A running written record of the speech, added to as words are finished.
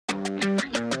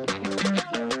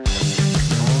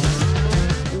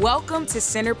Welcome to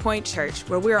Centerpoint Church,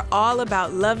 where we're all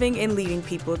about loving and leading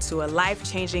people to a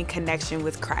life-changing connection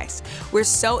with Christ. We're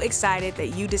so excited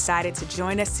that you decided to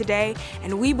join us today,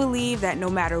 and we believe that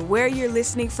no matter where you're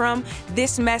listening from,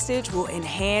 this message will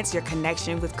enhance your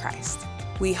connection with Christ.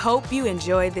 We hope you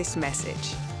enjoy this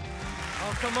message.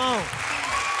 Oh, come on.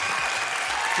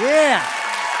 Yeah,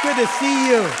 good to see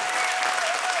you.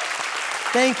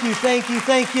 Thank you, thank you,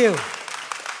 thank you.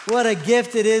 What a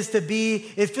gift it is to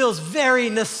be. It feels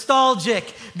very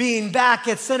nostalgic being back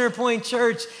at Centerpoint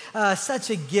Church.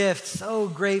 Such a gift, so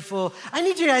grateful. I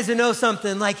need you guys to know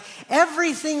something. Like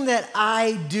everything that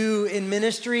I do in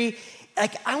ministry,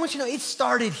 I want you to know it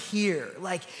started here.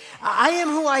 Like I am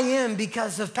who I am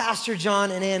because of Pastor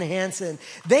John and Ann Hansen.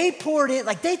 They poured in,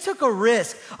 like they took a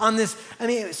risk on this,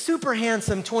 super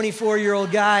handsome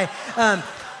 24-year-old guy.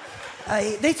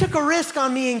 They took a risk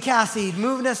on me and Cassie,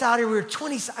 moving us out here. We were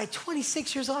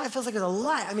 26 years old. It feels like it's a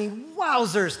lot.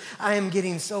 Wowzers. I am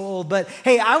getting so old. But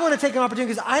hey, I want to take an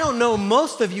opportunity because I don't know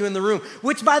most of you in the room,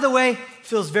 which, by the way,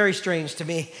 feels very strange to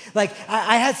me. Like,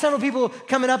 I had several people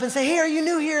coming up and say, hey, are you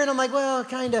new here? And I'm like, well,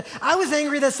 kind of. I was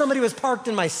angry that somebody was parked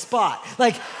in my spot.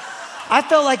 Like, I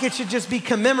felt like it should just be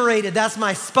commemorated. That's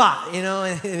my spot,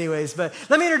 Anyways, but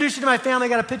let me introduce you to my family. I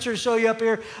got a picture to show you up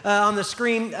here on the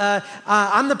screen.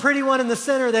 I'm the pretty one in the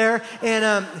center there,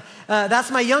 and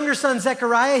that's my younger son,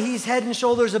 Zechariah. He's head and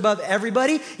shoulders above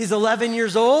everybody. He's 11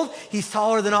 years old. He's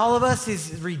taller than all of us.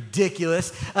 He's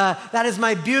ridiculous. That is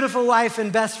my beautiful wife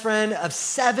and best friend of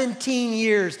 17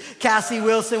 years, Cassie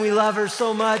Wilson. We love her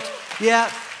so much.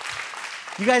 Yeah.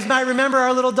 You guys might remember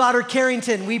our little daughter,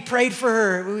 Carrington. We prayed for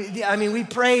her. We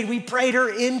prayed her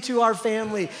into our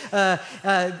family.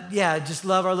 Just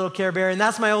love our little Care Bear. And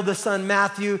that's my oldest son,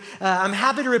 Matthew. I'm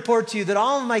happy to report to you that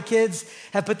all of my kids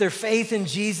have put their faith in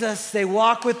Jesus. They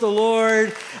walk with the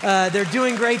Lord. They're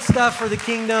doing great stuff for the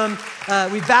kingdom.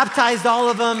 We baptized all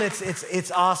of them.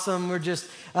 It's awesome.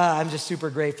 I'm just super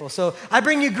grateful. So I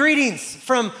bring you greetings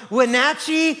from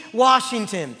Wenatchee,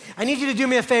 Washington. I need you to do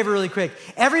me a favor really quick.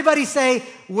 Everybody say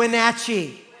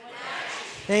Wenatchee.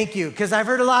 Thank you, because I've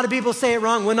heard a lot of people say it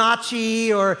wrong.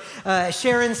 Wenatchee, or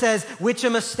Sharon says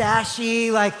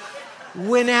Wichita-Mustache, like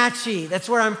Wenatchee. That's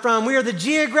where I'm from. We are the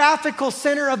geographical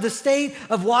center of the state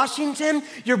of Washington.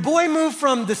 Your boy moved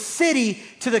from the city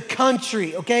to the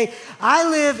country, okay? I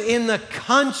live in the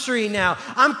country now.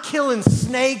 I'm killing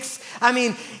snakes.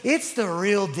 It's the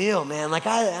real deal, man.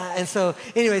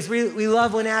 Anyways, we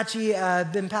love Wenatchee.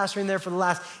 I've been pastoring there for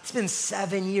it's been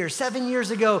 7 years. 7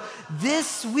 years ago,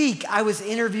 this week, I was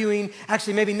interviewing,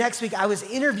 actually maybe next week, I was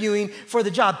interviewing for the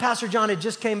job. Pastor John had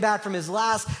just came back from his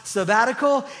last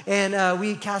sabbatical, and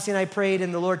Cassie and I prayed,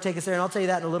 and the Lord take us there, and I'll tell you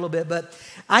that in a little bit. But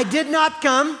I did not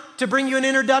come to bring you an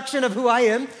introduction of who I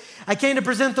am. I came to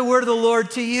present the word of the Lord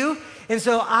to you. And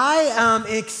so I am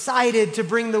excited to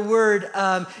bring the word.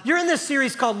 You're in this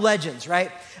series called Legends,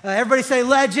 right? Everybody say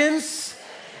Legends.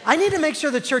 I need to make sure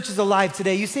the church is alive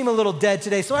today. You seem a little dead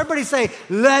today. So everybody say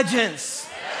Legends.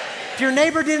 If your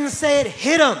neighbor didn't say it,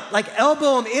 hit them, like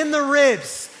elbow them in the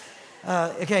ribs.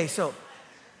 So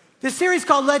this series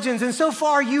called Legends, and so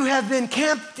far you have been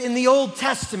camped in the Old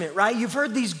Testament, right? You've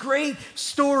heard these great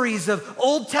stories of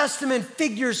Old Testament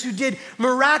figures who did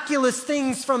miraculous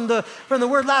things from the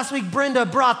word. Last week, Brenda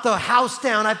brought the house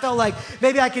down. I felt like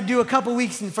maybe I could do a couple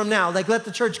weeks from now, like let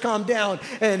the church calm down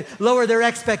and lower their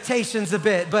expectations a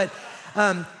bit. But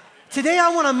today I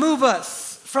want to move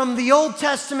us from the Old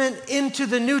Testament into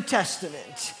the New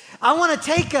Testament. I want to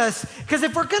take us, because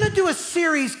if we're going to do a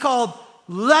series called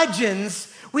Legends,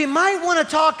 we might want to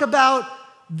talk about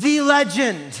the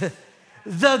legend,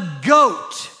 the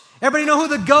GOAT. Everybody know who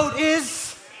the GOAT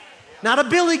is? Not a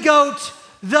billy goat,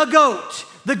 the GOAT,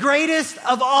 the greatest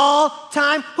of all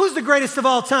time. Who's the greatest of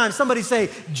all time? Somebody say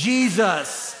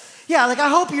Jesus. Yeah, I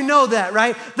hope you know that,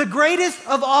 right? The greatest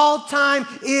of all time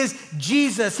is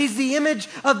Jesus. He's the image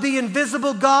of the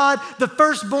invisible God, the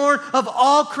firstborn of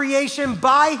all creation.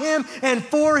 By him and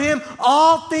for him,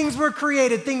 all things were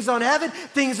created. Things on heaven,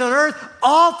 things on earth,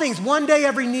 all things. One day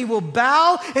every knee will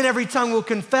bow and every tongue will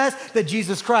confess that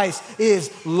Jesus Christ is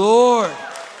Lord.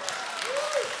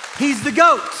 He's the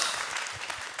GOAT.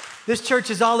 This church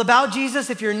is all about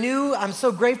Jesus. If you're new, I'm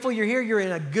so grateful you're here. You're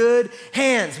in a good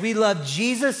hands. We love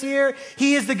Jesus here.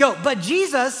 He is the GOAT. But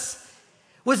Jesus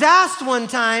was asked one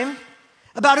time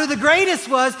about who the greatest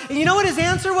was. And you know what his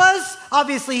answer was?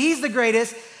 Obviously, he's the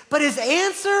greatest. But his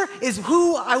answer is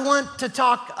who I want to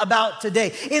talk about today.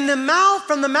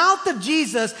 From the mouth of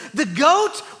Jesus, the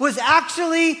GOAT was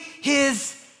actually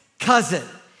his cousin.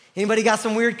 Anybody got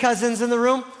some weird cousins in the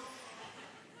room?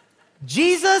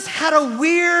 Jesus had a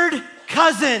weird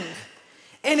cousin,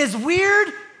 and his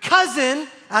weird cousin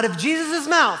out of Jesus'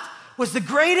 mouth was the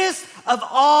greatest of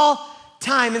all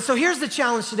time. And so here's the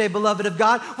challenge today, beloved of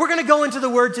God. We're going to go into the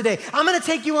Word today. I'm going to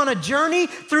take you on a journey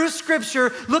through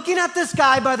Scripture looking at this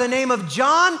guy by the name of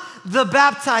John the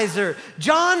Baptizer.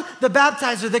 John the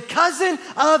Baptizer, the cousin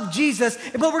of Jesus.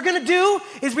 And what we're going to do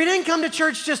is we didn't come to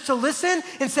church just to listen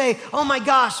and say, oh my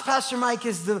gosh, Pastor Mike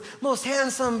is the most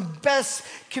handsome, best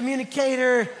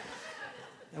communicator.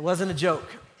 That wasn't a joke.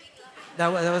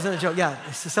 That wasn't a joke.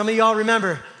 Yeah, some of y'all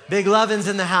remember Big Lovin's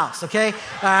in the house, okay?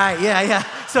 All right, yeah.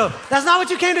 So that's not what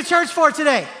you came to church for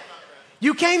today.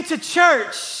 You came to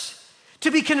church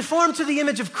to be conformed to the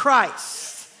image of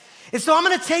Christ. And so I'm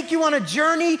gonna take you on a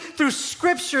journey through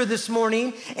Scripture this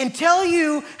morning and tell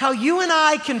you how you and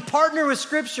I can partner with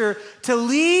Scripture to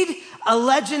lead a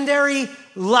legendary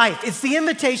life. It's the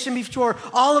invitation before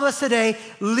all of us today.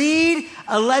 Lead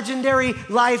a legendary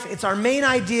life. It's our main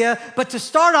idea. But to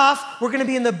start off, we're going to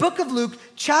be in the book of Luke,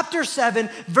 chapter 7,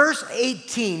 verse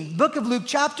 18. Book of Luke,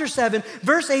 chapter 7,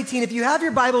 verse 18. If you have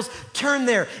your Bibles, turn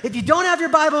there. If you don't have your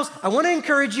Bibles, I want to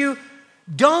encourage you,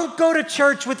 don't go to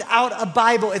church without a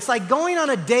Bible. It's like going on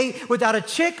a date without a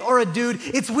chick or a dude.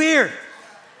 It's weird.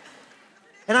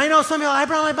 And I know some of y'all, I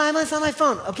brought my Bible, it's on my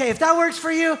phone. Okay, if that works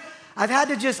for you, I've had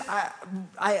to just, but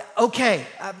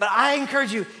I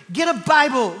encourage you, get a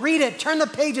Bible, read it, turn the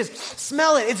pages,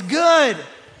 smell it, it's good.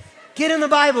 Get in the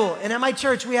Bible. And at my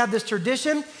church, we have this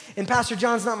tradition, and Pastor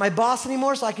John's not my boss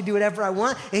anymore, so I can do whatever I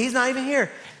want, and he's not even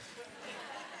here.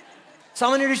 So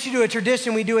I'm gonna introduce you to a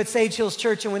tradition we do at Sage Hills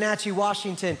Church in Wenatchee,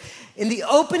 Washington. In the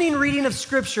opening reading of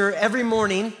Scripture every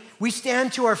morning, we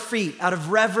stand to our feet out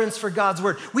of reverence for God's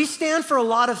word. We stand for a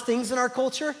lot of things in our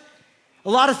culture, a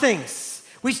lot of things.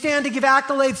 We stand to give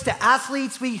accolades to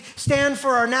athletes. We stand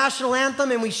for our national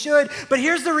anthem, and we should. But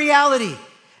here's the reality.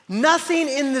 Nothing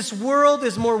in this world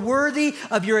is more worthy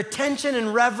of your attention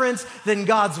and reverence than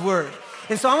God's word.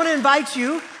 And so I want to invite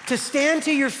you to stand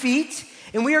to your feet,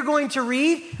 and we are going to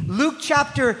read Luke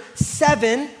chapter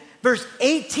 7, verse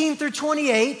 18 through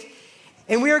 28.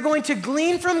 And we are going to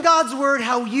glean from God's word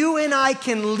how you and I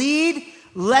can lead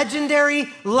legendary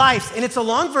lives. And it's a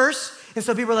long verse. And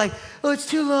so people are like, oh, it's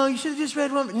too long. You should have just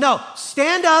read one. No,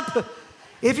 stand up.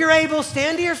 If you're able,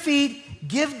 stand to your feet.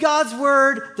 Give God's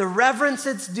word the reverence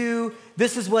it's due.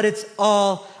 This is what it's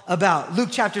all about. Luke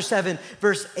chapter 7,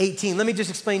 verse 18. Let me just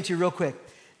explain to you real quick.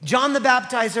 John the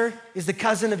Baptizer is the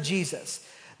cousin of Jesus,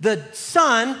 the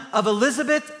son of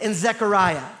Elizabeth and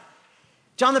Zechariah.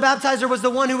 John the Baptizer was the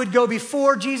one who would go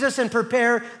before Jesus and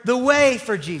prepare the way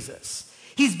for Jesus.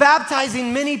 He's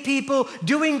baptizing many people,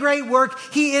 doing great work.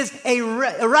 He is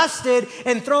arrested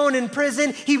and thrown in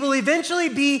prison. He will eventually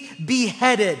be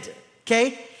beheaded,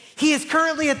 okay? He is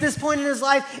currently at this point in his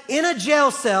life in a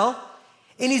jail cell,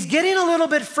 and he's getting a little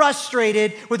bit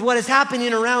frustrated with what is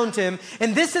happening around him.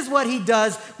 And this is what he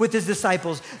does with his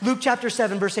disciples. Luke chapter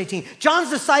 7, verse 18.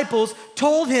 John's disciples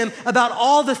told him about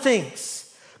all the things.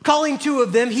 Calling two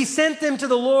of them, he sent them to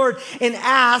the Lord and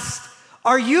asked,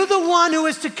 are you the one who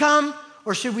is to come?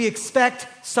 Or should we expect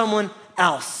someone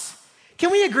else?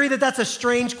 Can we agree that that's a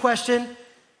strange question?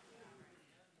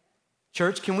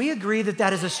 Church, can we agree that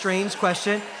that is a strange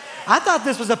question? I thought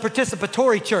this was a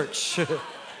participatory church.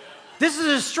 This is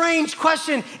a strange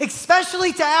question,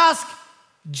 especially to ask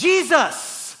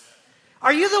Jesus.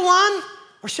 Are you the one,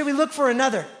 or should we look for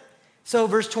another? So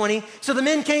verse 20, so the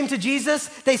men came to Jesus.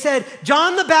 They said,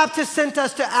 John the Baptist sent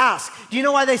us to ask. Do you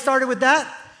know why they started with that?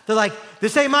 They're like,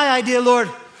 this ain't my idea, Lord.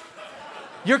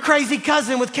 Your crazy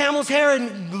cousin with camel's hair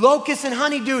and locusts and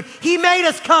honey, dude, he made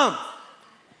us come.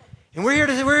 And we're here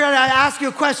to ask you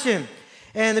a question.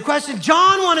 And the question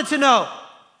John wanted to know,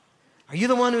 are you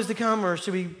the one who's to come, or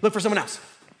should we look for someone else?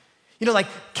 You know, like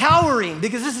cowering,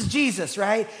 because this is Jesus,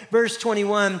 right? Verse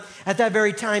 21, at that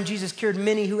very time, Jesus cured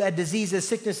many who had diseases,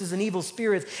 sicknesses, and evil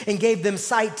spirits, and gave them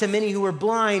sight to many who were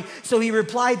blind. So he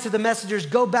replied to the messengers,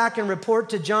 go back and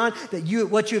report to John that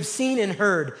what you have seen and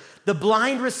heard. The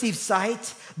blind receive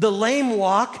sight, the lame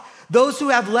walk, those who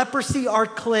have leprosy are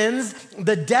cleansed,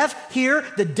 the deaf hear,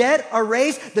 the dead are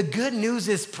raised, the good news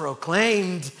is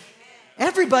proclaimed.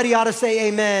 Everybody ought to say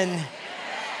amen.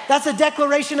 That's a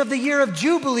declaration of the year of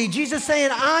Jubilee. Jesus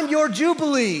saying, I'm your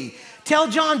Jubilee. Tell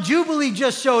John Jubilee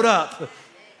just showed up.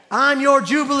 I'm your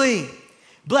Jubilee.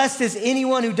 Blessed is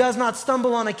anyone who does not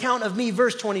stumble on account of me.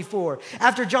 Verse 24.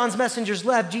 After John's messengers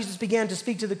left, Jesus began to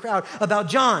speak to the crowd about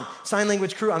John. Sign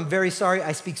language crew, I'm very sorry.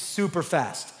 I speak super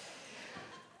fast.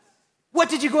 What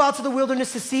did you go out to the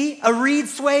wilderness to see? A reed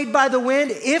swayed by the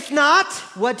wind? If not,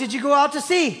 what did you go out to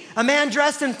see? A man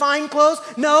dressed in fine clothes?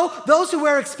 No, those who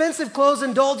wear expensive clothes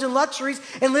indulge in luxuries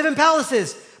and live in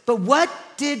palaces. But what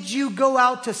did you go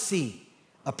out to see?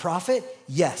 A prophet?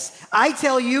 Yes. I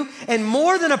tell you, and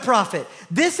more than a prophet,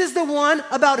 this is the one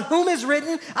about whom is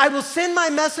written, I will send my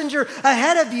messenger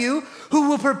ahead of you who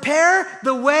will prepare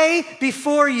the way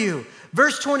before you.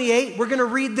 Verse 28, we're gonna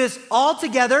read this all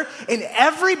together, and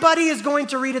everybody is going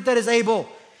to read it that is able.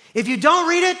 If you don't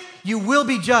read it, you will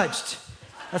be judged.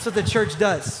 That's what the church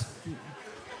does.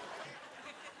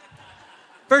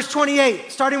 Verse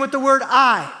 28, starting with the word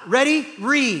I. Ready?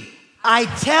 Read. I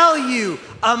tell you,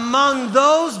 among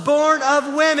those born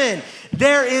of women,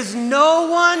 there is no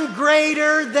one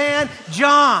greater than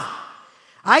John.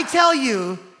 I tell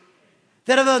you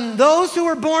that of those who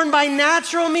were born by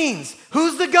natural means,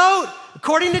 who's the GOAT?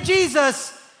 According to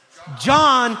Jesus,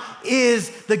 John is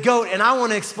the GOAT. And I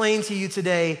want to explain to you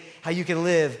today how you can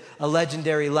live a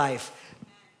legendary life.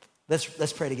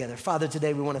 Let's pray together. Father,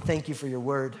 today we want to thank you for your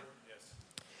word.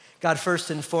 God, first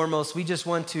and foremost, we just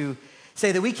want to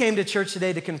say that we came to church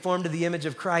today to conform to the image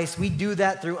of Christ. We do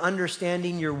that through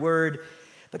understanding your word.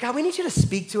 But God, we need you to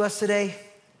speak to us today.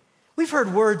 We've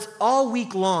heard words all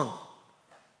week long.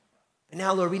 And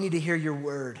now, Lord, we need to hear your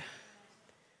word.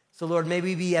 So, Lord, may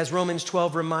we be, as Romans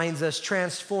 12 reminds us,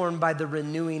 transformed by the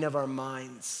renewing of our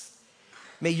minds.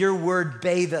 May your word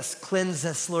bathe us, cleanse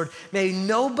us, Lord. May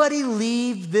nobody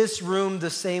leave this room the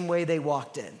same way they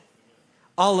walked in.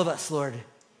 All of us, Lord.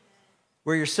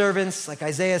 We're your servants, like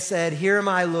Isaiah said, here am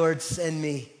I, Lord, send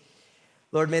me.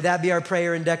 Lord, may that be our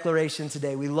prayer and declaration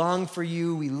today. We long for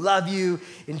you, we love you,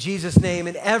 in Jesus' name.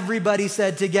 And everybody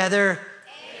said together, amen.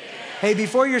 Hey,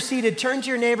 before you're seated, turn to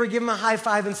your neighbor, give him a high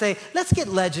five and say, let's get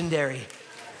legendary.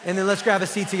 And then let's grab a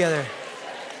seat together.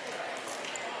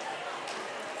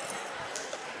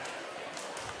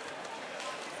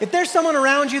 If there's someone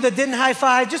around you that didn't high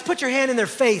five, just put your hand in their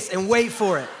face and wait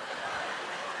for it.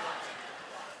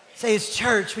 Say it's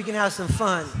church, we can have some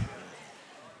fun.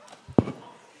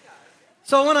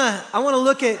 So I wanna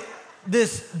look at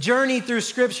this journey through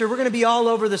Scripture. We're gonna be all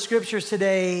over the Scriptures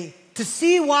today to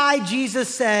see why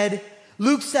Jesus said,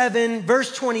 Luke 7,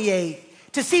 verse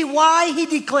 28, to see why he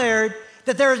declared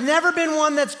that there has never been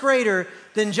one that's greater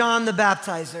than John the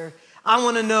Baptizer. I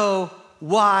wanna know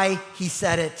why he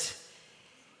said it.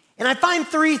 And I find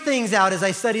three things out as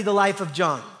I study the life of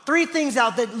John. Three things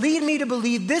out that lead me to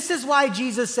believe this is why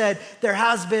Jesus said there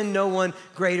has been no one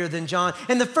greater than John.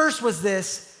 And the first was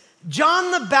this: John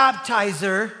the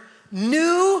Baptizer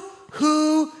knew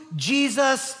who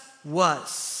Jesus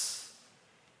was.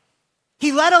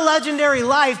 He led a legendary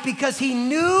life because he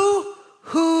knew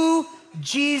who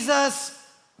Jesus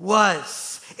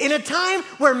was. In a time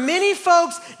where many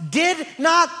folks did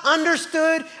not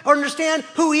understand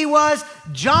who he was,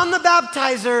 John the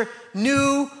Baptizer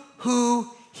knew who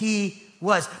he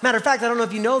was. Matter of fact, I don't know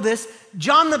if you know this,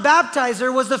 John the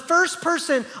Baptizer was the first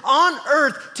person on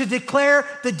earth to declare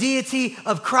the deity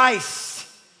of Christ.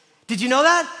 Did you know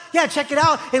that? Yeah, check it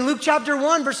out. In Luke chapter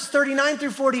 1, verses 39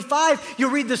 through 45, you'll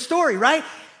read the story, right?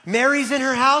 Mary's in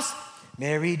her house.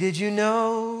 Mary, did you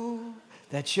know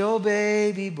that your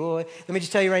baby boy... Let me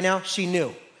just tell you right now, she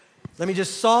knew. Let me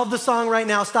just solve the song right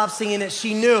now. Stop singing it.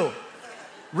 She knew.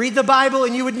 Read the Bible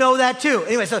and you would know that too.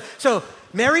 Anyway, so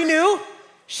Mary knew.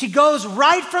 She goes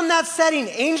right from that setting,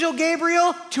 Angel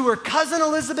Gabriel, to her cousin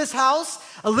Elizabeth's house.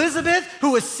 Elizabeth,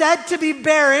 who was said to be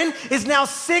barren, is now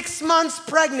 6 months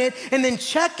pregnant. And then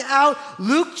check out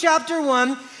Luke chapter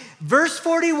 1, verse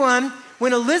 41.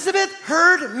 When Elizabeth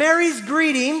heard Mary's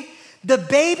greeting, the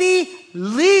baby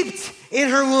leaped in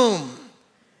her womb.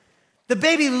 The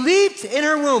baby leaped in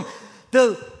her womb.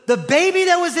 The baby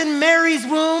that was in Mary's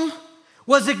womb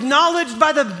was acknowledged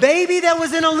by the baby that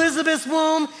was in Elizabeth's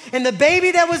womb, and the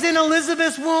baby that was in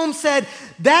Elizabeth's womb said,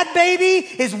 that baby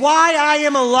is why I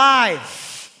am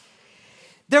alive.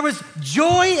 There was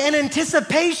joy and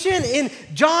anticipation in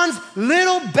John's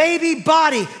little baby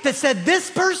body that said, this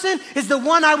person is the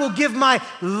one I will give my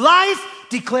life,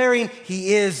 declaring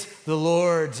he is the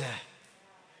Lord.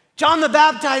 John the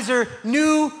Baptizer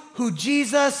knew who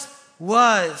Jesus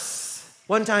was.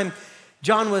 One time,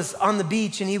 John was on the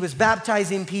beach and he was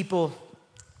baptizing people,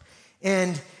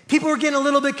 and people were getting a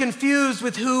little bit confused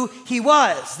with who he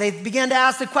was. They began to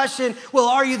ask the question, well,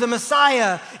 are you the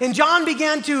Messiah? And John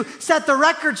began to set the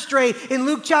record straight in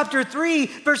Luke chapter 3,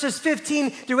 verses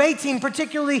 15 through 18,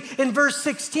 particularly in verse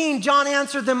 16. John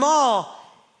answered them all.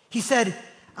 He said,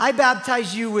 I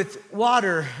baptize you with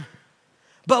water,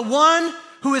 but one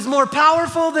who is more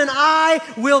powerful than I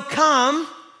will come,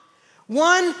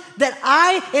 one that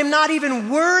I am not even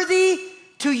worthy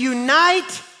to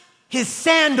unite his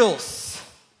sandals.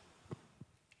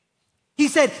 He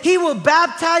said, he will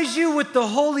baptize you with the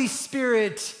Holy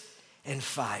Spirit and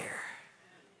fire.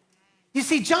 You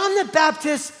see, John the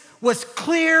Baptist was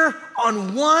clear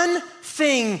on one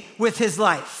thing with his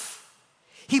life.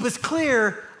 He was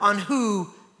clear on who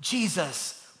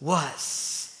Jesus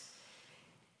was.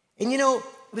 And you know,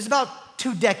 it was about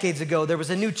 2 decades ago, there was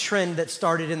a new trend that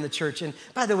started in the church. And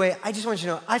by the way, I just want you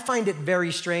to know, I find it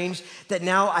very strange that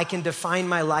now I can define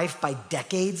my life by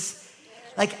decades.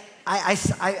 Like,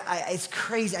 it's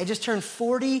crazy. I just turned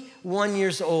 41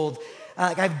 years old.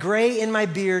 I have gray in my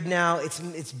beard now.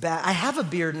 It's bad. I have a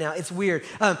beard now. It's weird.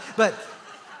 But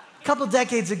a couple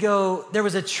decades ago, there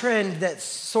was a trend that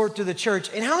soared through the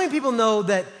church. And how many people know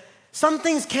that some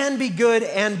things can be good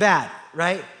and bad,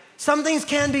 right? Some things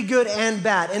can be good and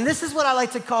bad. And this is what I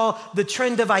like to call the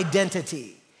trend of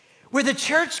identity, where the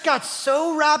church got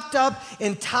so wrapped up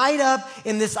and tied up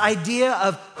in this idea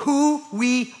of who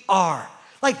we are.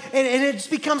 Like, and it's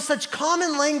become such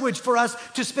common language for us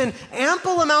to spend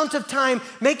ample amount of time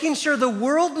making sure the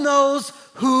world knows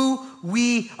who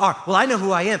we are. Well, I know who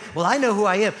I am. Well, I know who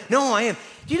I am. Know who I am.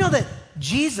 Do you know that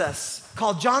Jesus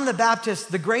called John the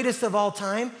Baptist the greatest of all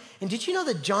time? And did you know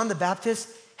that John the Baptist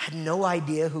had no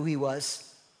idea who he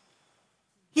was?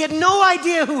 He had no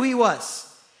idea who he was.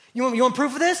 You want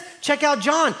proof of this? Check out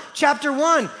John chapter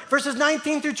 1, verses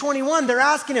 19 through 21. They're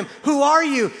asking him, who are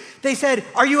you? They said,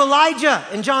 are you Elijah?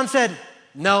 And John said,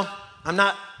 no, I'm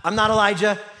not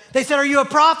Elijah. They said, are you a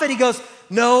prophet? He goes,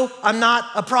 no, I'm not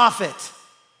a prophet.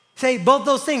 Say both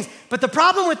those things. But the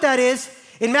problem with that is,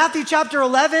 in Matthew chapter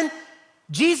 11,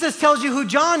 Jesus tells you who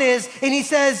John is, and he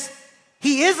says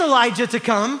he is Elijah to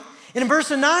come. And in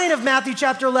verse 9 of Matthew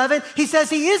chapter 11, he says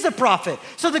he is a prophet.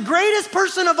 So the greatest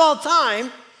person of all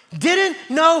time didn't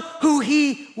know who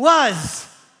he was,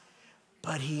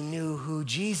 but he knew who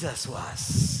Jesus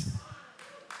was.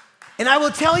 And I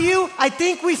will tell you, I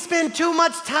think we spend too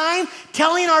much time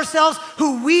telling ourselves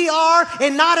who we are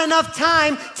and not enough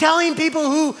time telling people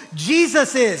who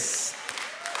Jesus is.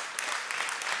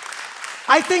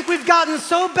 I think we've gotten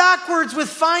so backwards with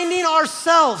finding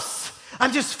ourselves.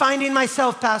 I'm just finding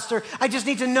myself, Pastor. I just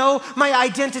need to know my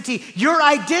identity. Your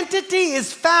identity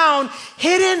is found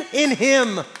hidden in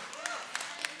him.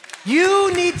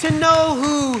 You need to know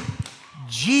who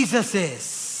Jesus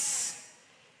is.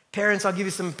 Parents, I'll give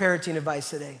you some parenting advice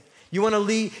today. You want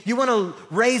to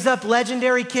raise up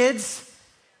legendary kids?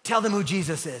 Tell them who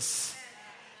Jesus is.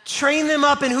 Train them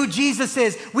up in who Jesus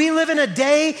is. We live in a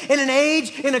day, in an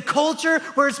age, in a culture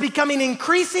where it's becoming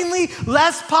increasingly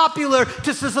less popular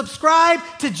to subscribe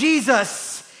to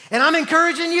Jesus. And I'm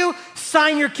encouraging you,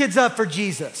 sign your kids up for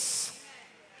Jesus.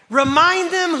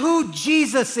 Remind them who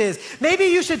Jesus is. Maybe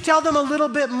you should tell them a little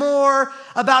bit more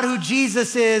about who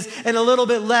Jesus is and a little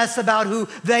bit less about who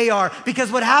they are.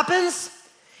 Because what happens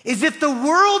is if the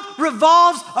world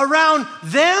revolves around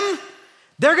them,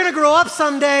 they're gonna grow up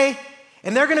someday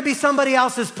and they're gonna be somebody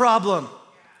else's problem.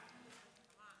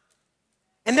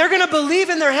 And they're gonna believe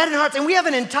in their head and hearts. And we have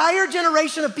an entire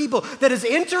generation of people that is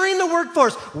entering the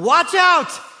workforce. Watch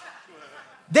out.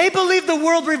 They believe the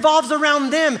world revolves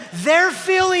around them, their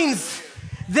feelings,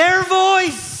 their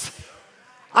voice.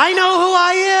 I know who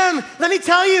I am. Let me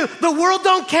tell you, the world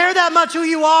don't care that much who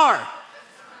you are.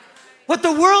 What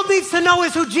the world needs to know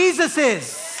is who Jesus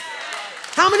is.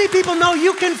 How many people know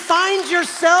you can find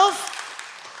yourself?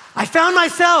 I found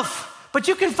myself, but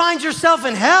you can find yourself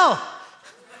in hell.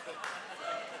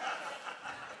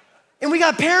 And we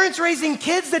got parents raising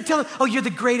kids that tell them, oh, you're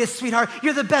the greatest, sweetheart.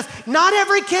 You're the best. Not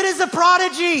every kid is a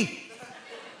prodigy.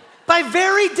 By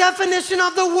very definition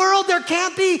of the world, there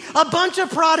can't be a bunch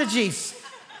of prodigies.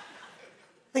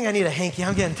 I think I need a hanky.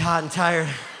 I'm getting hot and tired.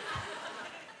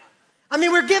 I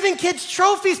mean, we're giving kids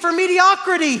trophies for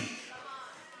mediocrity.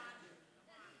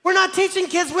 We're not teaching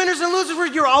kids winners and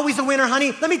losers. You're always a winner,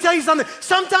 honey. Let me tell you something.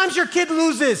 Sometimes your kid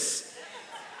loses.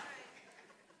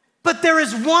 But there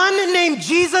is one named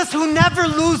Jesus who never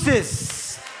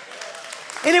loses.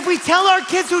 And if we tell our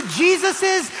kids who Jesus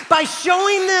is by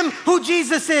showing them who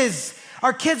Jesus is,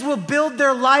 our kids will build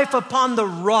their life upon the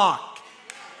rock.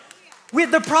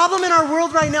 The problem in our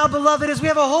world right now, beloved, is we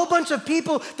have a whole bunch of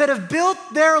people that have built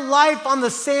their life on the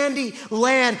sandy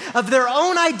land of their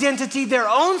own identity, their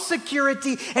own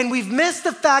security, and we've missed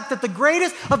the fact that the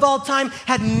greatest of all time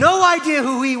had no idea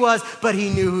who he was, but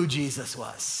he knew who Jesus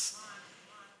was.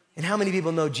 And how many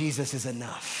people know Jesus is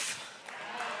enough?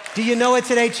 Do you know it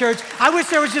today, church? I wish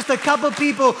there was just a couple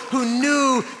people who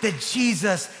knew that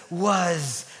Jesus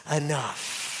was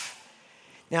enough.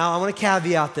 Now, I want to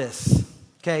caveat this,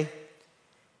 okay?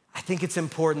 I think it's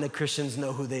important that Christians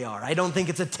know who they are. I don't think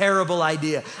it's a terrible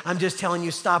idea. I'm just telling you,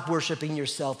 stop worshiping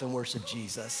yourself and worship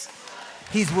Jesus.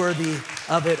 He's worthy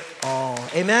of it all.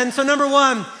 Amen? So number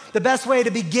one, The best way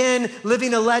to begin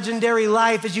living a legendary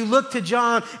life is you look to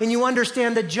John and you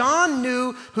understand that John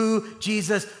knew who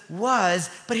Jesus was.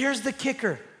 But here's the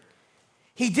kicker.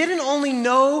 He didn't only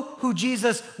know who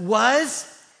Jesus was,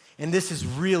 and this is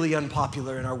really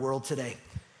unpopular in our world today.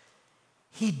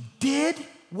 He did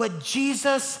what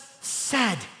Jesus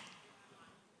said.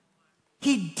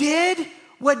 He did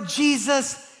what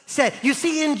Jesus said. You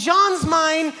see, in John's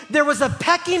mind, there was a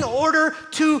pecking order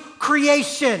to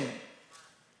creation.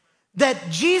 That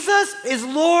Jesus is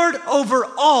Lord over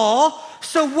all,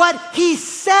 so what he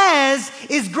says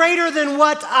is greater than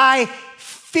what I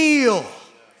feel.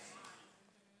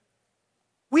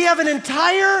 We have an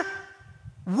entire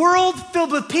world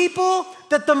filled with people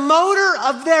that the motor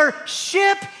of their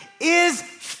ship is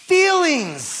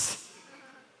feelings.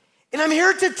 And I'm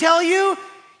here to tell you,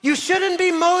 you shouldn't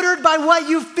be motored by what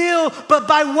you feel, but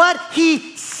by what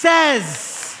he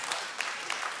says.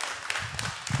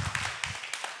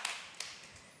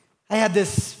 I had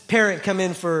this parent come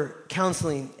in for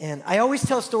counseling, and I always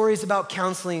tell stories about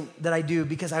counseling that I do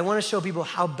because I want to show people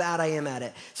how bad I am at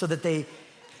it so that they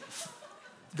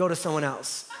go to someone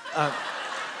else.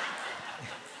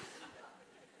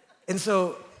 And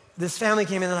so this family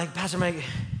came in, they're like, Pastor Mike,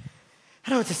 I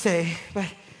don't know what to say, but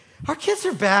our kids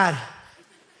are bad.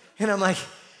 And I'm like,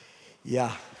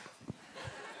 yeah.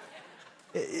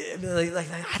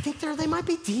 I think they might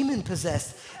be demon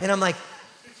possessed. And I'm like,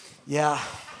 yeah,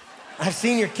 I've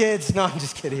seen your kids. No, I'm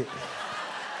just kidding.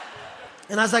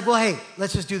 And I was like, well, hey,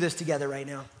 let's just do this together right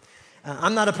now.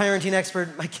 I'm not a parenting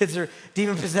expert. My kids are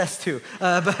demon possessed too.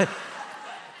 But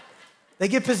they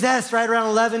get possessed right around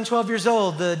 11, 12 years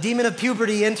old. The demon of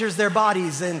puberty enters their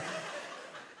bodies and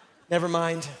never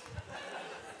mind.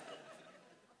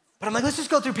 But I'm like, let's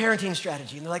just go through parenting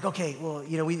strategy. And they're like, okay, well,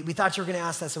 we thought you were going to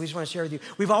ask that, so we just want to share with you.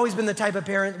 We've always been the type of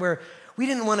parent where we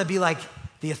didn't want to be like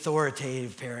the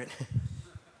authoritative parent.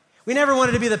 We never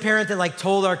wanted to be the parent that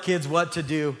told our kids what to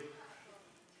do.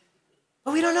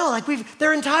 But we don't know,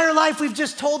 their entire life, we've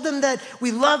just told them that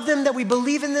we love them, that we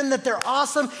believe in them, that they're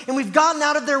awesome, and we've gotten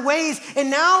out of their ways,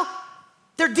 and now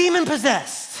they're demon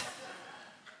possessed.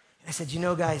 And I said,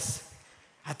 guys,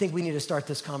 I think we need to start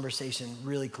this conversation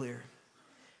really clear.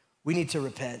 We need to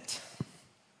repent.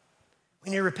 We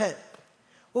need to repent.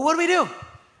 Well, what do?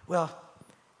 Well,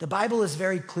 the Bible is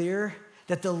very clear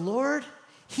that the Lord,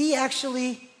 he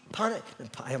actually, I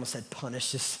almost said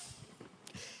punishes.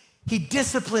 He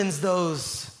disciplines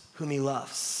those whom he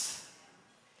loves.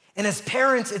 And as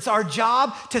parents, it's our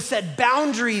job to set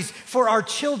boundaries for our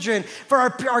children, for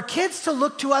our kids to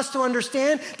look to us to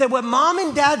understand that what mom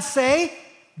and dad say,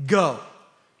 go.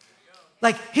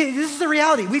 This is the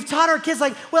reality. We've taught our kids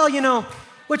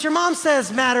what your mom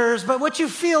says matters, but what you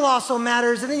feel also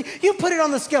matters. And then you put it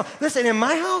on the scale. Listen, in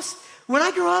my house, when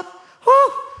I grew up,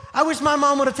 I wish my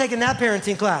mom would have taken that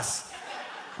parenting class.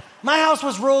 My house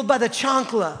was rolled by the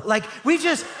chancla.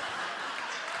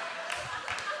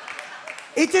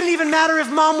 It didn't even matter if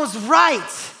mom was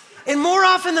right. And more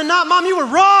often than not, mom, you were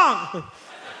wrong.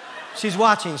 She's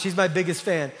watching. She's my biggest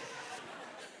fan.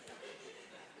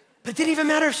 But it didn't even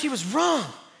matter if she was wrong.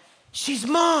 She's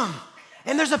mom.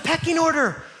 And there's a pecking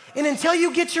order. And until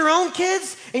you get your own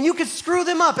kids, and you can screw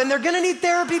them up, and they're gonna need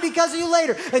therapy because of you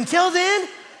later. Until then,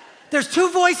 there's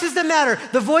two voices that matter.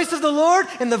 The voice of the Lord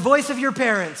and the voice of your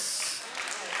parents.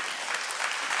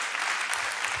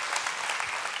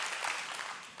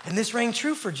 And this rang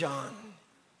true for John.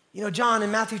 John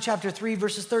in Matthew chapter 3,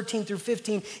 verses 13 through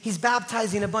 15, he's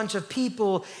baptizing a bunch of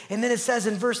people. And then it says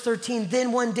in verse 13,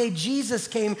 then one day Jesus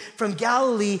came from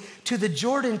Galilee to the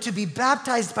Jordan to be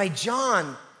baptized by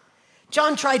John.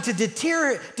 John tried to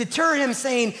deter him,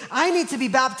 saying, I need to be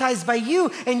baptized by you,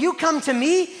 and you come to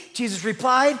me? Jesus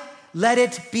replied, let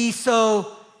it be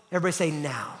so. Everybody say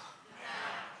now.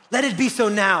 Let it be so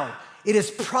now. It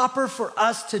is proper for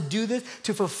us to do this,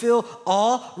 to fulfill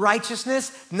all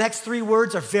righteousness. Next three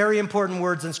words are very important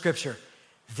words in Scripture.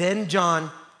 Then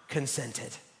John consented.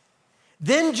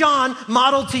 Then John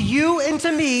modeled to you and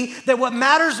to me that what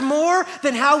matters more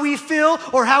than how we feel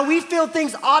or how we feel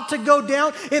things ought to go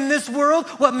down in this world,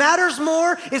 what matters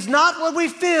more is not what we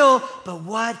feel, but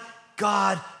what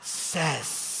God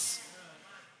says.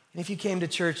 And if you came to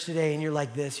church today and you're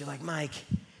like this, you're like, Mike,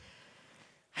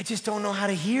 I just don't know how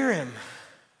to hear him.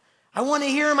 I want to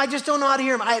hear him, I just don't know how to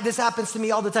hear him. This happens to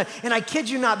me all the time. And I kid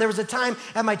you not, there was a time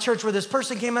at my church where this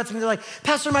person came up to me, they're like,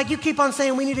 Pastor Mike, you keep on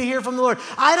saying we need to hear from the Lord.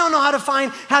 I don't know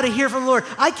how to hear from the Lord.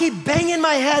 I keep banging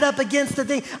my head up against the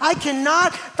thing. I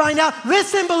cannot find out.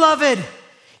 Listen, beloved,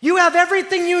 you have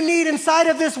everything you need inside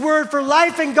of this word for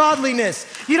life and godliness.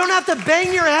 You don't have to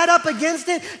bang your head up against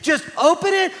it. Just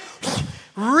open it,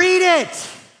 read it.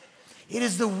 It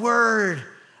is the word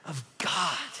of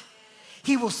God.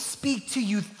 He will speak to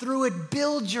you through it.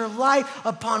 Build your life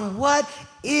upon what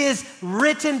is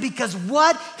written, because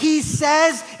what he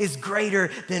says is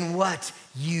greater than what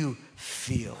you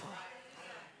feel.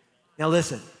 Now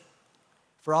listen,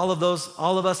 for all of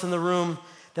us in the room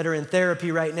that are in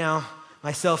therapy right now,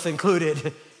 myself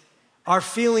included, our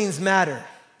feelings matter.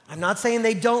 I'm not saying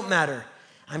they don't matter.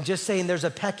 I'm just saying there's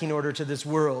a pecking order to this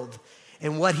world.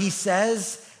 And what he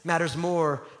says matters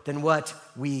more than what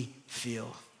we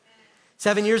feel.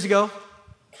 7 years ago,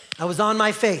 I was on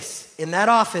my face in that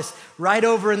office right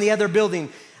over in the other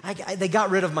building. They got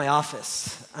rid of my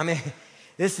office. I mean,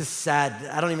 this is sad.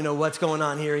 I don't even know what's going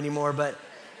on here anymore, but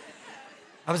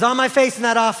I was on my face in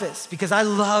that office because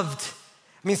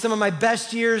some of my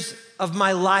best years of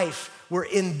my life were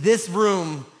in this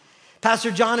room. Pastor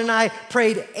John and I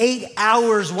prayed 8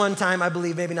 hours one time, I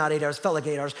believe, maybe not 8 hours, felt like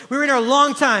 8 hours. We were in there a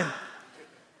long time.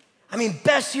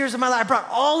 Best years of my life. I brought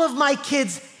all of my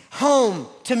kids home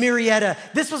to Murrieta.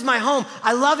 This was my home.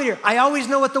 I love it here. I always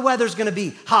know what the weather's gonna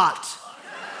be, hot.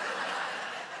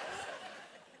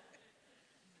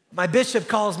 My bishop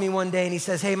calls me one day and he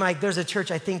says, "Hey, Mike, there's a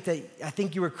church, I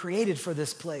think you were created for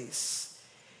this place."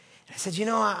 And I said,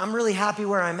 I'm really happy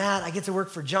where I'm at. I get to work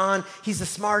for John. He's the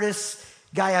smartest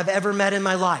guy I've ever met in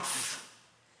my life.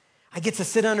 I get to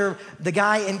sit under the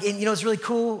guy and it's really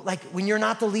cool. Like when you're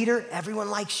not the leader, everyone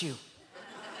likes you.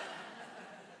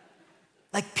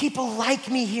 Like people like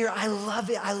me here. I love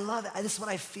it. This is what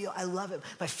I feel. I love it.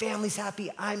 My family's happy.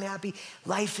 I'm happy.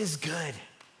 Life is good.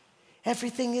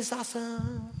 Everything is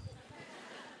awesome.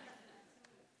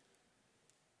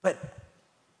 But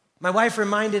my wife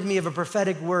reminded me of a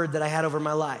prophetic word that I had over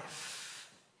my life.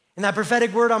 And that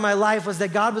prophetic word on my life was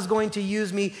that God was going to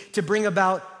use me to bring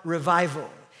about revival.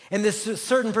 And this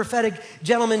certain prophetic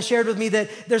gentleman shared with me that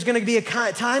there's gonna be a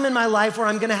time in my life where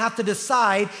I'm gonna have to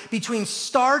decide between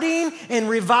starting and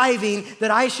reviving,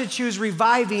 that I should choose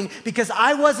reviving because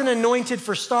I wasn't anointed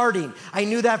for starting. I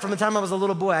knew that from the time I was a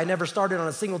little boy. I never started on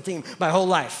a single team my whole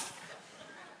life.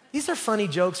 These are funny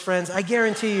jokes, friends. I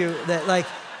guarantee you that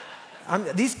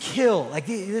these kill. This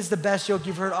is the best joke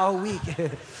you've heard all week.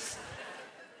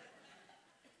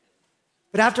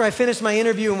 But after I finished my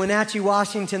interview in Wenatchee,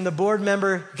 Washington, the board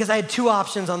member, because I had two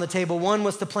options on the table. One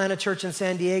was to plant a church in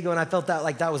San Diego, and I felt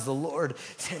that was the Lord.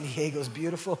 San Diego's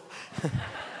beautiful. But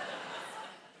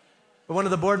one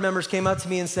of the board members came up to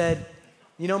me and said,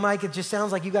 Mike, it just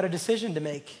sounds like you got a decision to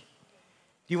make. Do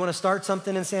you want to start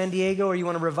something in San Diego or you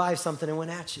want to revive something in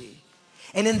Wenatchee?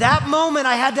 And in that moment,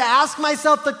 I had to ask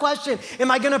myself the question,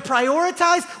 am I going to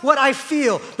prioritize what I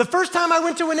feel? The first time I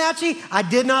went to Wenatchee, I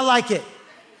did not like it.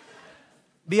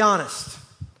 Be honest.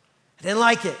 I didn't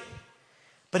like it.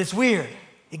 But it's weird.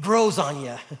 It grows on you.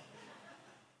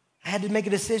 I had to make a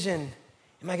decision.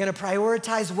 Am I going to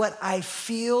prioritize what I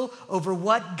feel over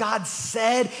what God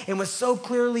said and was so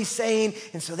clearly saying?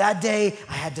 And so that day,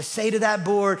 I had to say to that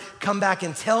board, come back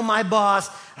and tell my boss,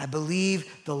 I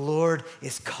believe the Lord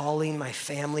is calling my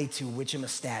family to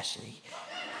Wichita-Stachey.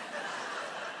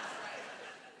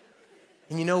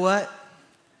 And you know what?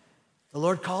 The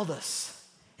Lord called us.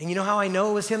 And you know how I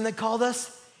know it was him that called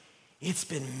us? It's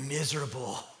been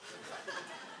miserable.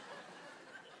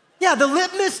 Yeah, the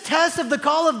litmus test of the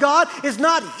call of God is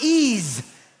not ease.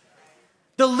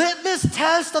 The litmus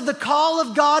test of the call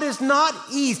of God is not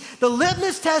ease. The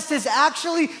litmus test is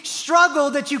actually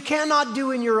struggle that you cannot do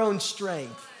in your own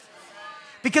strength.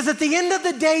 Because at the end of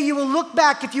the day, you will look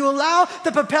back. If you allow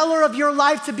the propeller of your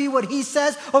life to be what he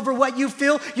says over what you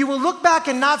feel, you will look back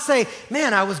and not say,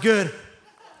 man, I was good.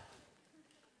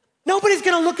 Nobody's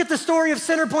gonna look at the story of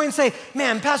Centerpoint and say,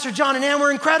 man, Pastor John and Ann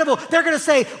were incredible. They're gonna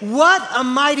say, what a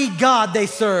mighty God they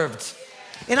served.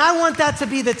 And I want that to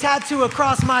be the tattoo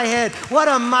across my head. What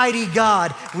a mighty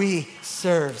God we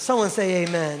serve. Someone say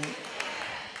amen.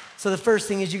 So the first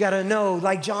thing is you gotta know,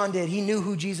 like John did, he knew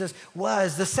who Jesus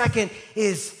was. The second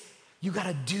is you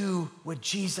gotta do what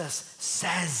Jesus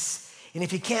says. And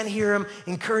if you can't hear him,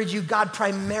 encourage you, God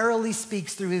primarily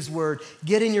speaks through his word.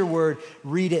 Get in your word,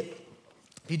 read it.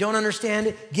 If you don't understand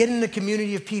it, get in the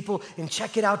community of people and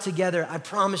check it out together. I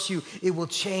promise you, it will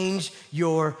change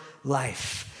your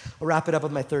life. I'll wrap it up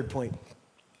with my third point.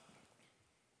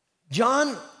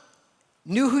 John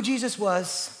knew who Jesus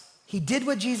was. He did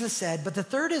what Jesus said, but the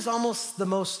third is almost the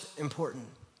most important.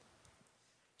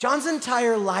 John's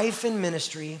entire life and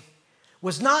ministry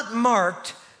was not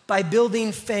marked by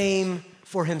building fame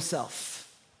for himself.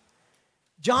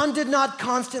 John did not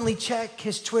constantly check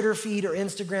his Twitter feed or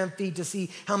Instagram feed to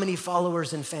see how many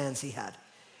followers and fans he had,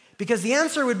 because the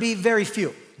answer would be very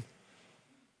few.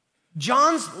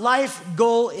 John's life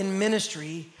goal in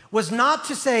ministry was not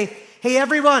to say, hey,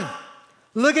 everyone,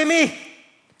 look at me.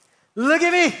 Look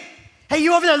at me. Hey,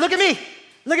 you over there, look at me.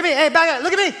 Look at me. Hey, back up.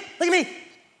 Look at me. Look at me.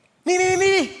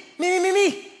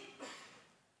 Me.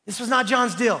 This was not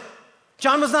John's deal.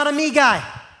 John was not a me guy.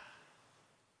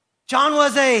 John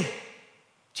was a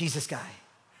Jesus guy.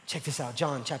 Check this out,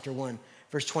 John chapter 1,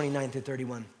 verse 29 through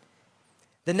 31.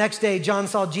 The next day, John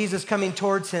saw Jesus coming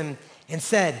towards him and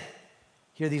said,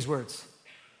 hear these words,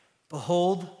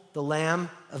 behold the Lamb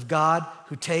of God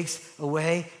who takes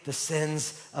away the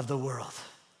sins of the world.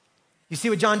 You see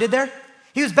what John did there?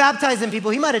 He was baptizing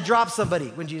people. He might have dropped somebody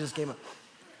when Jesus came up.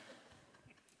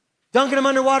 Dunking him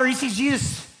underwater, he sees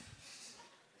Jesus.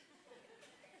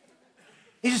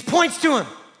 He just points to him.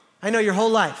 I know your whole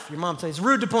life, your mom tells you, it's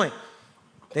rude to point.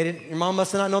 Your mom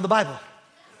must not know the Bible.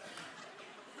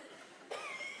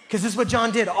 Because this is what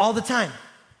John did all the time.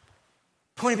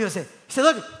 Pointing people say, he said,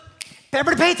 look,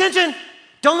 everybody pay attention.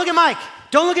 Don't look at Mike.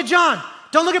 Don't look at John.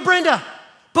 Don't look at Brenda.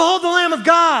 Behold the Lamb of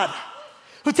God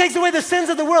who takes away the sins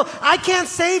of the world. I can't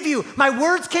save you. My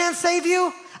words can't save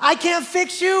you. I can't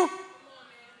fix you.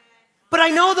 But I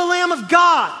know the Lamb of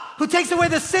God who takes away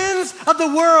the sins of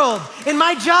the world. And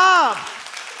my job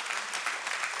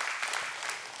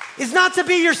is not to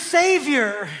be your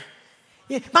savior.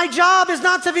 My job is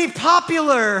not to be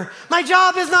popular. My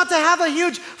job is not to have a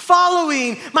huge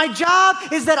following. My job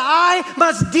is that I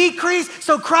must decrease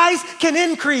so Christ can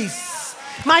increase.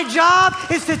 My job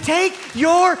is to take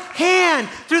your hand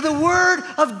through the word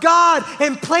of God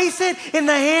and place it in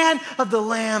the hand of the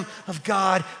Lamb of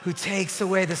God who takes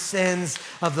away the sins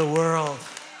of the world.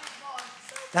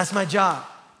 That's my job.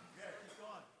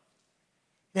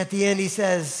 And at the end he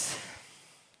says,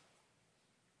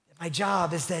 my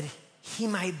job is that he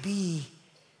might be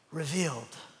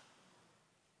revealed.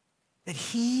 That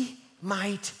he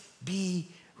might be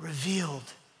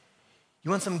revealed.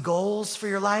 You want some goals for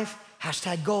your life?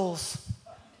 Hashtag goals.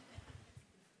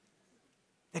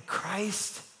 That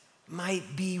Christ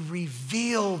might be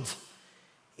revealed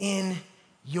in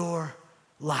your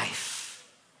life.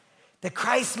 That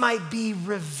Christ might be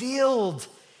revealed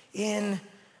in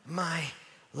my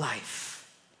life.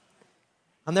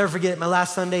 I'll never forget my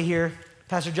last Sunday here.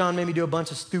 Pastor John made me do a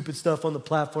bunch of stupid stuff on the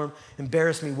platform,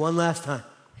 embarrassed me one last time.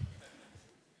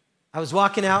 I was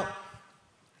walking out.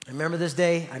 I remember this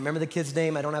day. I remember the kid's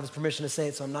name. I don't have his permission to say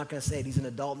it, so I'm not going to say it. He's an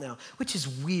adult now, which is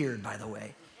weird, by the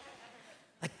way.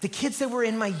 Like the kids that were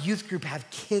in my youth group have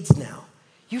kids now.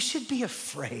 You should be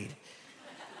afraid.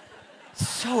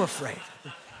 So afraid.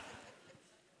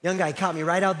 Young guy caught me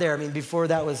right out there. I mean, before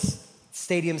that was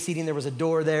stadium seating, there was a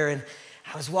door there, and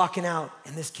I was walking out,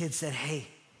 and this kid said, hey,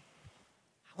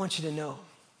 I want you to know,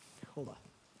 hold on.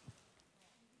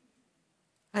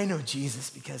 I know Jesus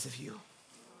because of you.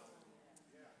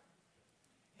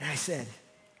 And I said,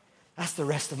 that's the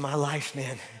rest of my life,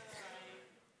 man.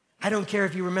 I don't care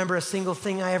if you remember a single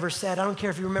thing I ever said. I don't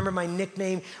care if you remember my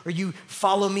nickname or you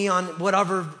follow me on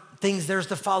whatever things there's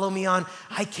to follow me on.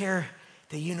 I care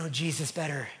that you know Jesus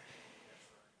better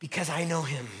because I know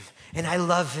him and I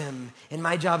love him. And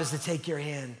my job is to take your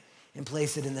hand and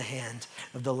place it in the hand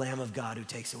of the Lamb of God who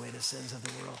takes away the sins of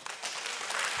the world.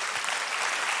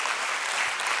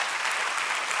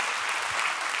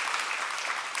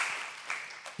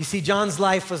 You see, John's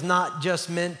life was not just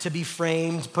meant to be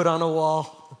framed, put on a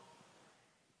wall.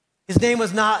 His name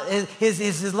was not,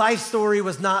 his life story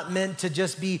was not meant to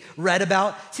just be read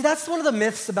about. See, that's one of the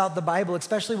myths about the Bible,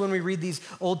 especially when we read these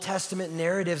Old Testament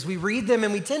narratives. We read them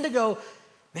and we tend to go,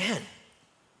 man,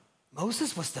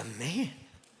 Moses was the man.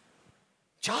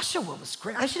 Joshua was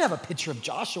great. I should have a picture of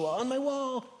Joshua on my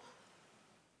wall.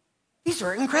 These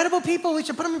are incredible people. We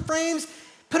should put them in frames,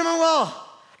 put them on a wall.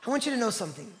 I want you to know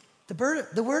something.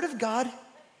 The word of God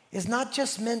is not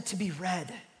just meant to be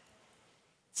read.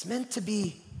 It's meant to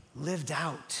be lived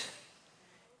out.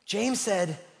 James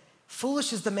said,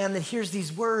 foolish is the man that hears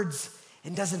these words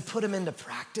and doesn't put them into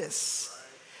practice.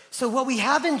 So what we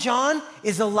have in John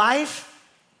is a life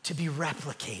to be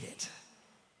replicated.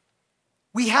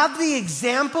 We have the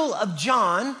example of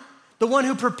John, the one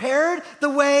who prepared the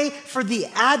way for the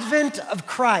advent of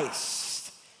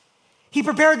Christ. He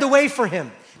prepared the way for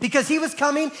him. Because he was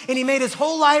coming and he made his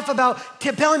whole life about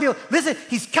telling people, listen,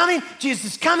 he's coming, Jesus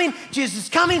is coming, Jesus is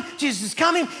coming, Jesus is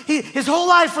coming. His whole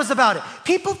life was about it.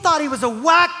 People thought he was a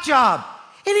whack job,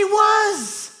 and he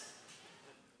was.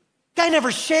 Guy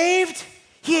never shaved.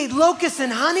 He ate locusts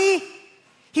and honey.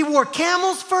 He wore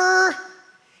camel's fur.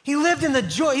 He lived in the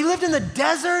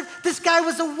desert. This guy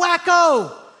was a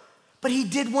wacko. But he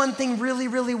did one thing really,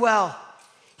 really well.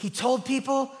 He told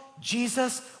people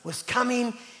Jesus was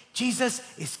coming. Jesus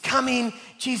is coming,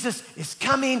 Jesus is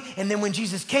coming. And then when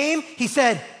Jesus came, he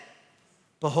said,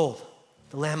 behold,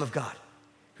 the Lamb of God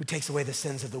who takes away the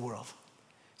sins of the world.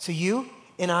 So you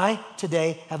and I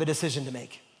today have a decision to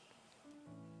make.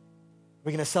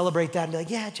 We're gonna celebrate that and be like,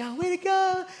 yeah, John, way to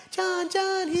go.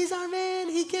 John, he's our man.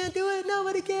 He can't do it,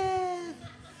 nobody can.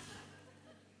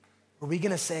 Or are we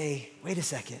gonna say, wait a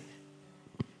second,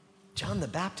 John the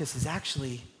Baptist is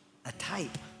actually a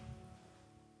type.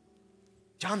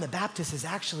 John the Baptist is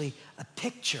actually a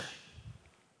picture.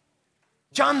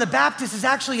 John the Baptist is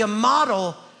actually a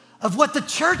model of what the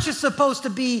church is supposed to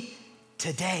be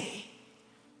today.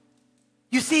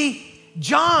 You see,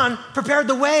 John prepared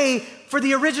the way for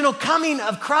the original coming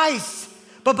of Christ.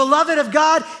 But beloved of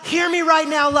God, hear me right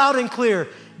now loud and clear.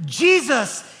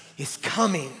 Jesus is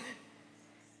coming.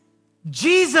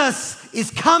 Jesus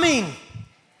is coming.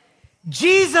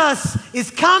 Jesus is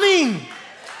coming.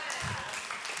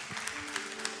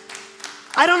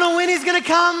 I don't know when he's gonna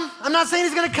come. I'm not saying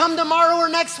he's gonna come tomorrow or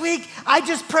next week. I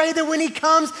just pray that when he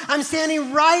comes, I'm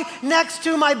standing right next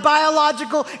to my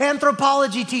biological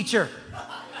anthropology teacher.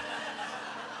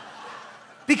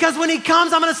 Because when he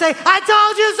comes, I'm gonna say, I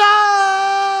told you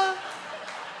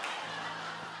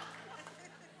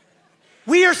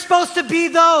so. We are supposed to be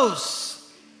those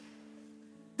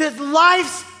that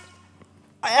life's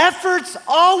efforts,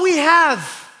 all we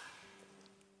have,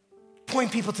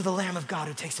 point people to the Lamb of God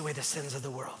who takes away the sins of the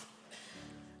world.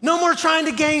 No more trying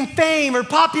to gain fame or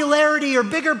popularity or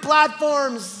bigger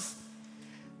platforms.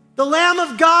 The Lamb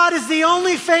of God is the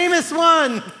only famous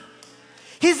one.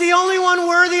 He's the only one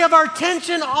worthy of our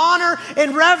attention, honor,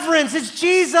 and reverence. It's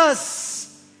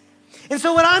Jesus. And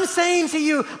so what I'm saying to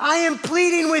you, I am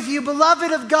pleading with you,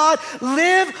 beloved of God,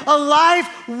 live a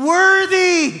life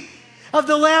worthy of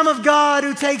the Lamb of God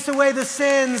who takes away the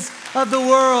sins of the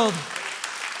world.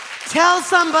 Tell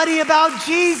somebody about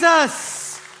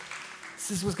Jesus. This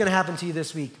is what's gonna happen to you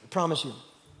this week, I promise you.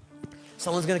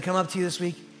 Someone's gonna come up to you this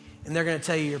week and they're gonna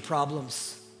tell you your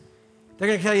problems. They're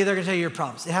gonna tell you your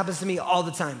problems. It happens to me all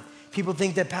the time. People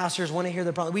think that pastors wanna hear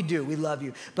their problems. We do, we love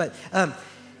you. But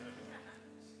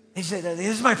they say, this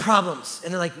is my problems.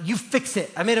 And they're like, you fix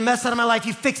it. I made a mess out of my life,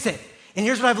 you fix it. And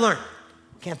here's what I've learned.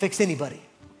 Can't fix anybody.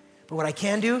 But what I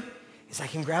can do is I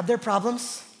can grab their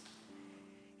problems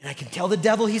and I can tell the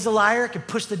devil he's a liar. I can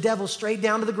push the devil straight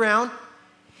down to the ground.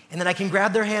 And then I can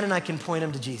grab their hand and I can point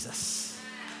them to Jesus.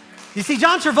 You see,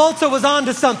 John Travolta was on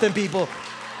to something, people.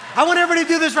 I want everybody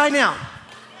to do this right now.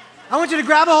 I want you to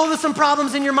grab a hold of some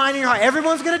problems in your mind and your heart.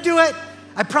 Everyone's gonna do it.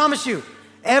 I promise you.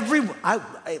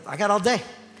 I got all day.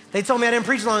 They told me I didn't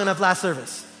preach long enough last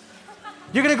service.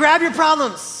 You're gonna grab your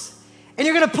problems and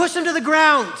you're gonna push them to the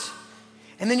ground.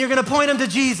 And then you're gonna point them to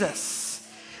Jesus.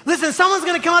 Listen, someone's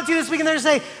gonna come up to you this week and they're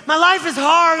gonna say, my life is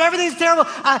hard, everything's terrible.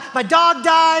 My dog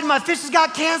died, my fish has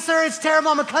got cancer, it's terrible,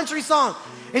 I'm a country song.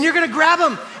 And you're gonna grab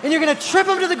them and you're gonna trip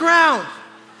them to the ground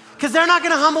because they're not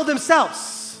gonna humble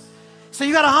themselves. So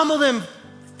you gotta humble them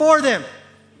for them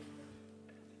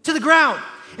to the ground.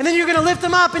 And then you're gonna lift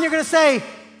them up and you're gonna say,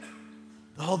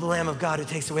 behold the Lamb of God who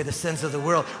takes away the sins of the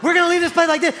world. We're gonna leave this place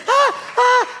like this,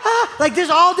 like this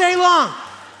all day long.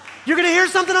 You're gonna hear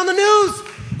something on the news.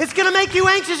 It's gonna make you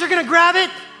anxious. You're gonna grab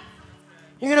it.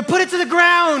 You're gonna put it to the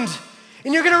ground.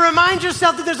 And you're gonna remind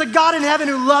yourself that there's a God in heaven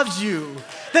who loves you,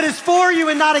 that is for you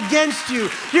and not against you.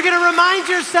 You're gonna remind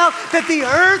yourself that the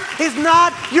earth is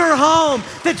not your home,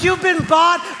 that you've been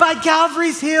bought by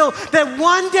Calvary's Hill, that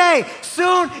one day,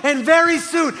 soon and very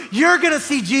soon, you're gonna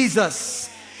see Jesus.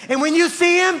 And when you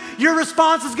see him, your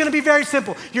response is gonna be very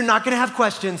simple. You're not gonna have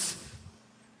questions.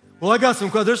 Well, I got some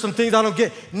questions. There's some things I don't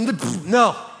get.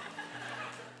 No.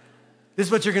 This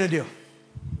is what you're gonna do.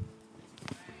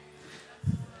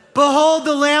 Behold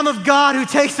the Lamb of God who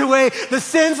takes away the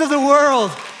sins of the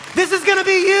world. This is gonna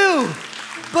be you.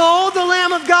 Behold the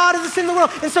Lamb of God who is the sin of the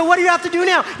world. And so what do you have to do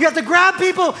now? You have to grab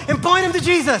people and point them to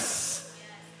Jesus.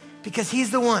 Because he's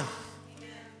the one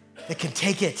that can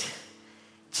take it,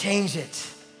 change it,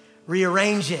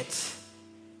 rearrange it,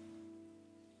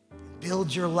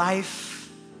 build your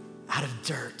life out of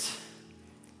dirt.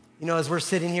 You know, as we're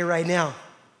sitting here right now,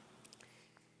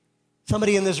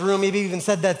 somebody in this room maybe even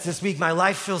said that this week, my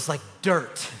life feels like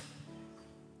dirt.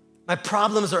 My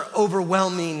problems are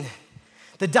overwhelming.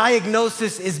 The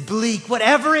diagnosis is bleak,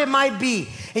 whatever it might be.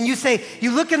 And you say,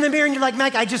 you look in the mirror and you're like,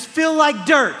 Mike, I just feel like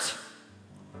dirt.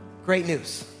 Great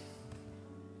news.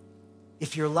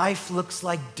 If your life looks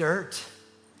like dirt,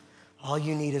 all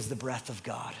you need is the breath of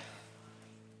God.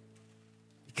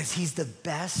 Because he's the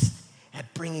best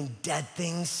at bringing dead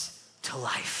things to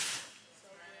life.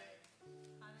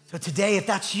 So today, if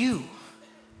that's you,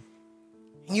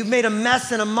 and you've made a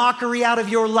mess and a mockery out of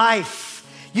your life,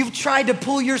 you've tried to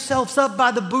pull yourselves up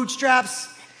by the bootstraps,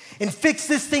 and fix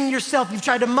this thing yourself. You've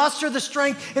tried to muster the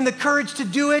strength and the courage to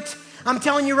do it. I'm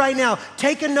telling you right now,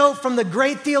 take a note from the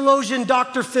great theologian,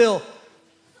 Dr. Phil.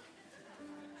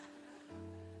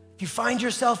 If you find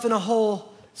yourself in a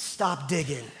hole, stop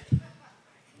digging.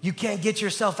 You can't get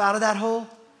yourself out of that hole.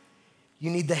 You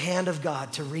need the hand of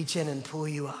God to reach in and pull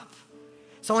you up.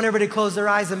 So I want everybody to close their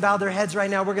eyes and bow their heads right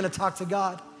now. We're gonna talk to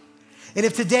God. And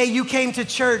if today you came to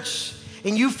church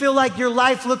and you feel like your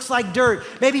life looks like dirt,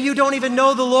 maybe you don't even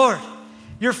know the Lord,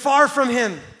 you're far from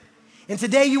Him, and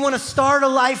today you wanna start a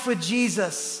life with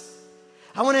Jesus,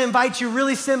 I wanna invite you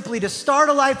really simply to start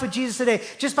a life with Jesus today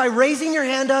just by raising your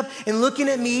hand up and looking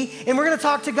at me, and we're gonna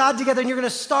talk to God together, and you're gonna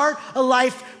start a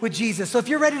life with Jesus. So if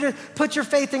you're ready to put your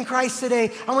faith in Christ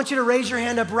today, I want you to raise your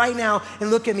hand up right now and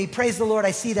look at me. Praise the Lord,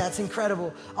 I see that, it's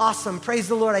incredible. Awesome, praise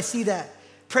the Lord, I see that.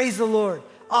 Praise the Lord,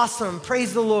 awesome,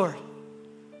 praise the Lord.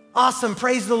 Awesome,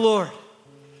 praise the Lord.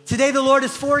 Today the Lord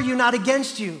is for you, not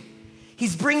against you.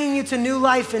 He's bringing you to new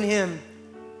life in Him.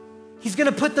 He's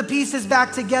gonna put the pieces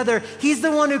back together. He's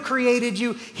the one who created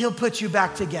you. He'll put you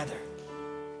back together.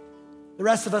 The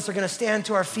rest of us are gonna stand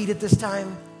to our feet at this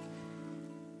time.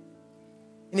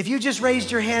 And if you just raised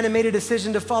your hand and made a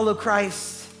decision to follow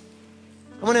Christ,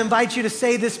 I wanna invite you to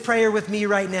say this prayer with me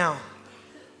right now.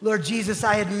 Lord Jesus,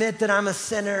 I admit that I'm a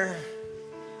sinner.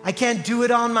 I can't do it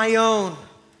on my own,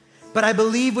 but I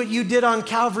believe what you did on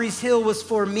Calvary's Hill was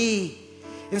for me.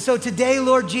 And so today,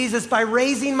 Lord Jesus, by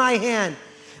raising my hand,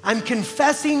 I'm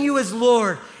confessing you as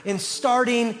Lord and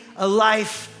starting a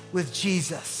life with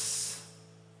Jesus.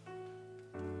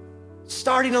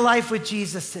 Starting a life with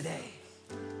Jesus today.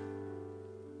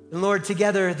 And Lord,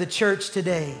 together, the church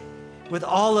today, with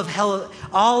all of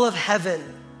heaven,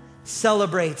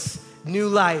 celebrates new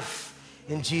life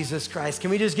in Jesus Christ. Can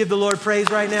we just give the Lord praise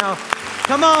right now?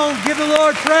 Come on, give the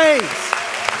Lord praise.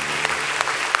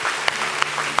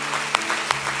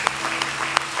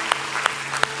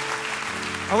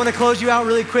 I want to close you out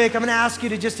really quick. I'm going to ask you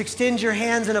to just extend your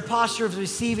hands in a posture of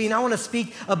receiving. I want to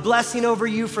speak a blessing over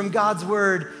you from God's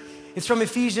word. It's from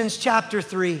Ephesians chapter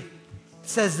 3. It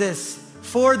says this,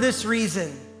 for this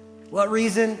reason. What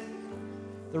reason?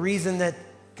 The reason that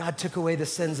God took away the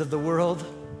sins of the world.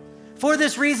 For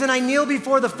this reason, I kneel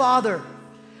before the Father,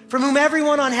 from whom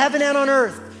everyone on heaven and on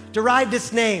earth derived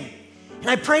its name. And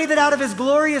I pray that out of His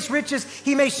glorious riches,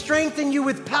 He may strengthen you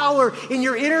with power in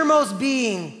your innermost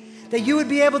being, that you would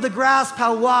be able to grasp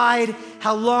how wide,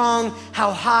 how long,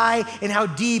 how high, and how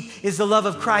deep is the love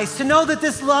of Christ. To know that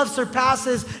this love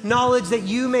surpasses knowledge, that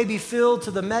you may be filled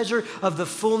to the measure of the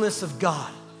fullness of God.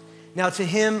 Now to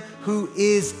Him who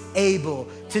is able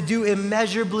to do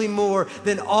immeasurably more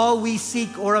than all we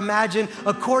seek or imagine,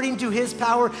 according to His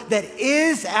power that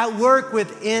is at work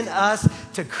within us,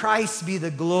 to Christ be the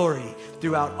glory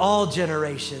throughout all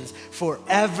generations,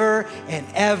 forever and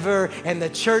ever. And the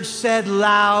church said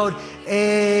loud,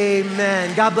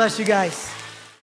 amen. God bless you guys.